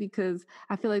correctors because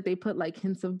I feel like they put like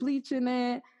hints of bleach in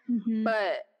it. Mm-hmm.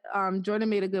 But Jordan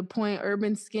made a good point.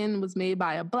 Urban Skin was made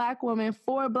by a Black woman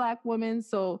for Black women.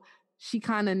 So she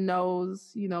kind of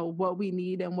knows, what we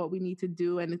need and what we need to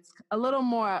do. And it's a little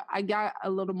more, I got a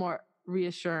little more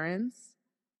reassurance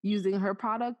using her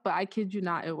product, but I kid you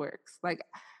not, it works. Like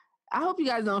I hope you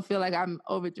guys don't feel like I'm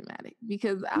over dramatic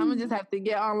because I'm gonna just have to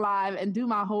get on live and do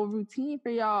my whole routine for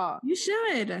y'all. You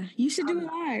should. You should do it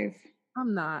live.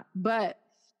 I'm not, but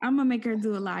I'm gonna make her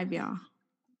do it live, y'all.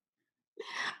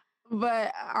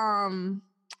 But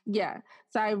yeah.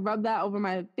 So I rub that over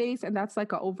my face, and that's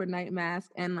like an overnight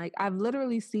mask. And like I've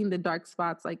literally seen the dark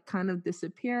spots like kind of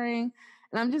disappearing.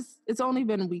 And it's only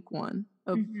been week 1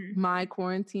 of my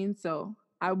quarantine. So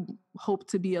I hope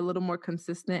to be a little more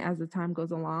consistent as the time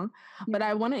goes along. But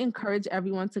I want to encourage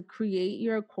everyone to create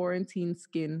your quarantine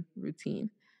skin routine.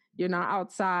 You're not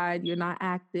outside, you're not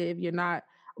active,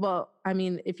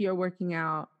 if you're working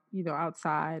out,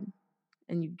 outside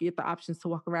and you get the options to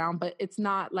walk around, but it's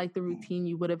not like the routine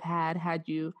you would have had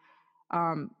you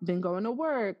been going to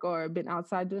work or been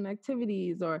outside doing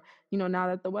activities or, now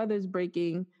that the weather's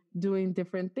breaking, doing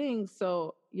different things.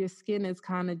 So your skin is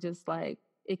kind of just like,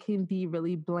 it can be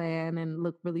really bland and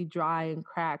look really dry and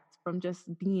cracked from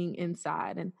just being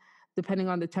inside. And depending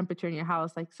on the temperature in your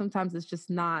house, like sometimes it's just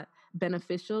not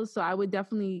beneficial. So I would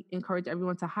definitely encourage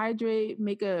everyone to hydrate,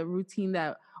 make a routine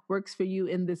that works for you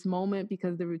in this moment,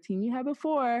 because the routine you had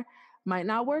before might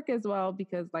not work as well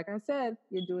because, like I said,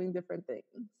 you're doing different things.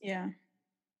 Yeah.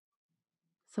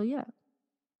 So yeah.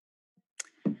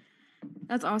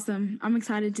 That's awesome. I'm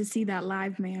excited to see that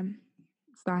live, ma'am.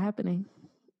 It's not happening.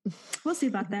 We'll see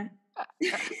about that.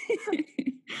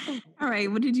 All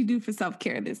right. What did you do for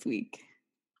self-care this week?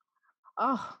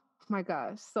 Oh my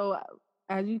gosh. So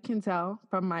as you can tell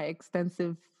from my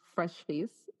extensive fresh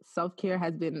face, self-care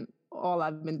has been all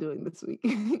I've been doing this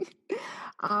week.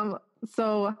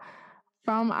 So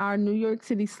from our New York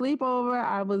City sleepover,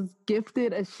 I was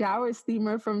gifted a shower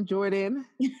steamer from Jordan,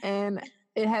 and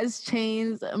it has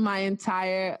changed my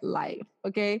entire life.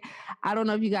 Okay. I don't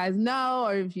know if you guys know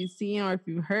or if you've seen or if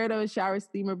you've heard of a shower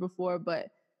steamer before, but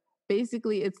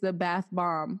basically it's the bath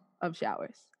bomb of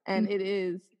showers. And it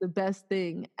is the best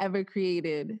thing ever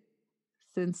created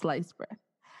since sliced bread.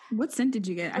 What scent did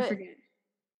you get? I forget.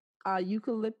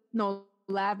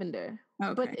 Lavender.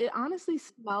 Okay. But it honestly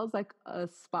smells like a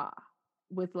spa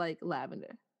with like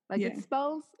lavender. Like it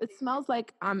smells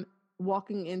like I'm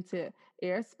walking into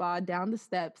Air Spa down the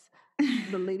steps.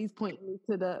 The ladies point me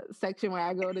to the section where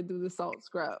I go to do the salt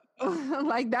scrub.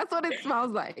 Like that's what it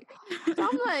smells like. So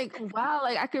I'm like, wow,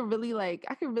 like I could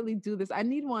really do this. I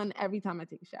need one every time I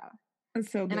take a shower.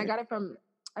 That's so good. And I got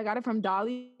it from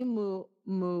Dolly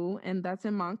Moo, and that's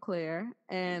in Montclair.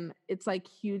 And it's like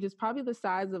huge. It's probably the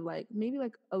size of like maybe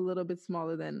like a little bit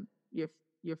smaller than your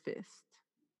fist,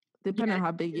 depending on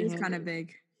how big your hand is. It's kind of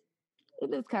big.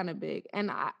 It is kind of big.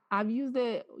 And I've used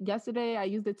it yesterday. I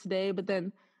used it today, but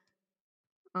then,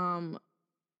 so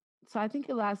I think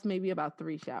it lasts maybe about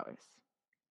 3 showers.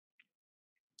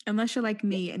 Unless you're like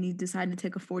me and you decide to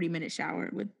take a 40-minute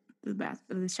shower with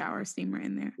the shower steamer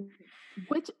in there.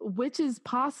 Which is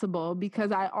possible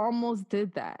because I almost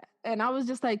did that. And I was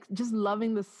just like, just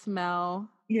loving the smell.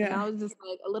 Yeah. And I was just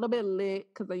like a little bit lit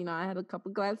because, I had a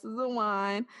couple glasses of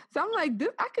wine. So I'm like,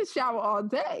 I could shower all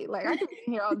day. Like I could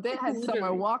be here all day. I had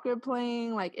Summer Walker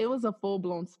playing. Like it was a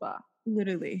full-blown spa.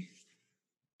 Literally.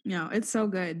 No, it's so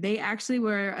good. They actually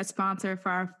were a sponsor for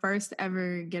our first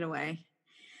ever getaway.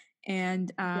 And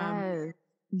yes.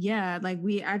 Yeah, like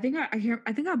I think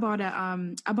I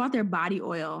bought their body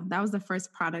oil. That was the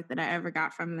first product that I ever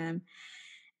got from them.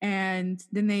 And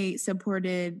then they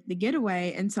supported the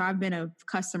getaway. And so I've been a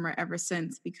customer ever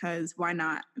since because why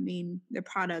not? I mean, their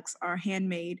products are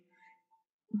handmade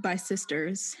by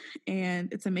sisters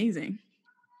and it's amazing.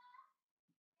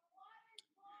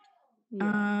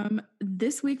 Yeah.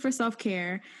 This week for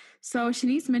self-care. So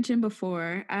Shanice mentioned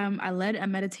before, I led a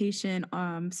meditation.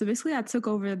 So basically I took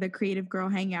over the Creative Girl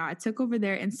Hangout. I took over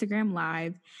their Instagram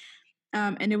Live.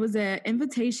 And it was an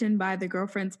invitation by the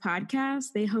Girlfriends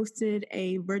podcast. They hosted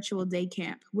a virtual day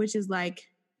camp, which is like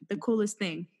the coolest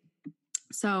thing.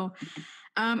 So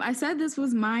I said this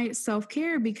was my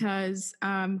self-care because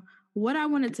what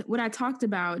I talked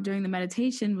about during the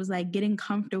meditation was like getting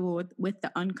comfortable with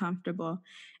the uncomfortable.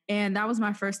 And that was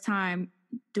my first time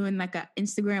doing like an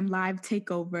Instagram Live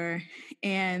takeover.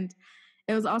 And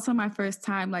it was also my first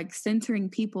time like centering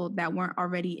people that weren't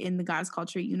already in the Goddess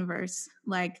Culture universe.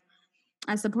 Like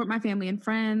I support my family and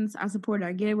friends. I support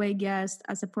our getaway guests.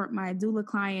 I support my doula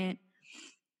client.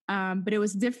 But it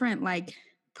was different, like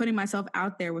putting myself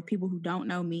out there with people who don't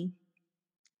know me,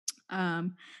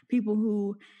 people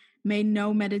who may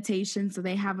know meditation, so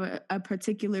they have a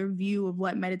particular view of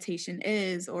what meditation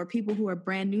is, or people who are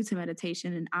brand new to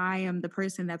meditation, and I am the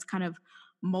person that's kind of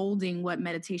molding what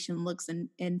meditation looks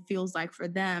and feels like for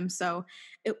them. So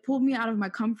it pulled me out of my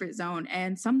comfort zone.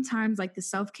 And sometimes like the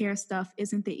self-care stuff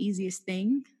isn't the easiest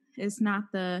thing It's not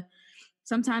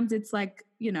sometimes it's like,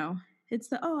 it's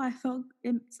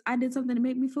I did something to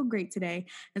make me feel great today.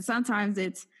 And sometimes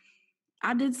it's,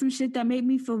 I did some shit that made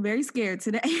me feel very scared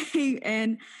today.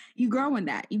 And you grow in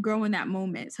that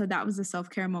moment. So that was a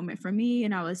self-care moment for me.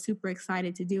 And I was super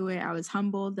excited to do it. I was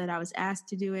humbled that I was asked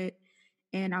to do it.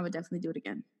 And I would definitely do it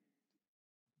again.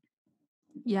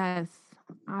 Yes.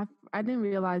 I didn't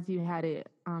realize you had it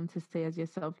to say as your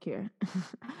self-care.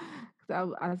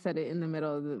 I said it in the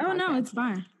middle of the podcast. No, it's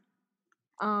fine.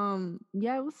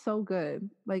 Yeah, it was so good.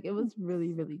 Like, it was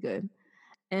really, really good.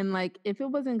 And like, if it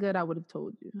wasn't good, I would have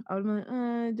told you. I would have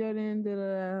been like,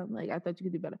 Jordan, like, I thought you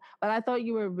could do better. But I thought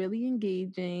you were really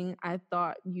engaging. I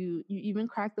thought you even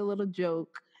cracked a little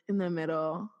joke in the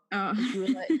middle. Oh. You were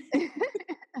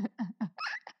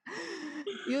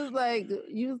like,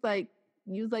 you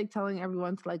was like telling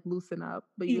everyone to like loosen up,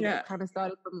 but you like kind of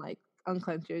started from like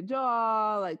unclench your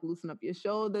jaw, like loosen up your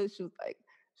shoulders. She was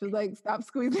like, stop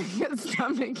squeezing your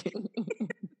stomach.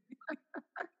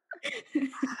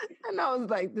 And I was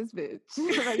like, this bitch.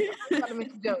 Like, I'm trying to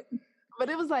make a joke. But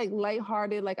it was like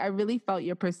lighthearted. Like, I really felt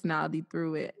your personality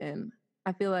through it. And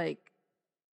I feel like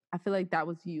that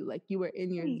was you. Like, you were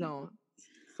in your zone.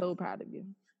 So proud of you.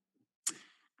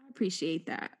 I appreciate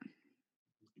that.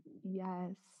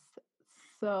 Yes.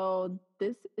 So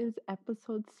this is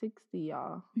episode 60,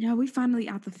 y'all. Yeah, we finally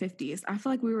out the 50s. I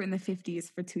feel like we were in the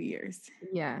 50s for 2 years.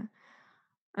 Yeah.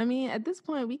 I mean, at this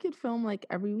point, we could film like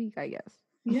every week, I guess.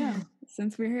 Yeah,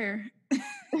 since we're here.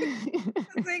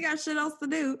 Since we ain't got shit else to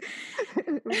do.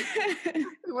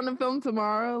 You want to film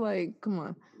tomorrow? Like, come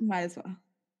on. Might as well.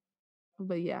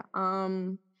 But yeah,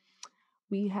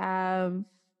 we have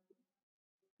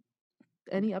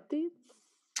any updates?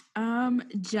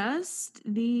 Just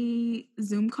the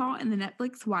Zoom call and the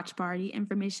Netflix watch party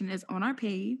information is on our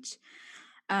page.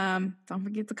 Don't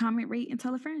forget to comment, rate, and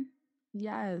tell a friend.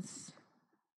 Yes.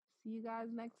 See you guys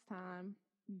next time.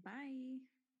 Bye.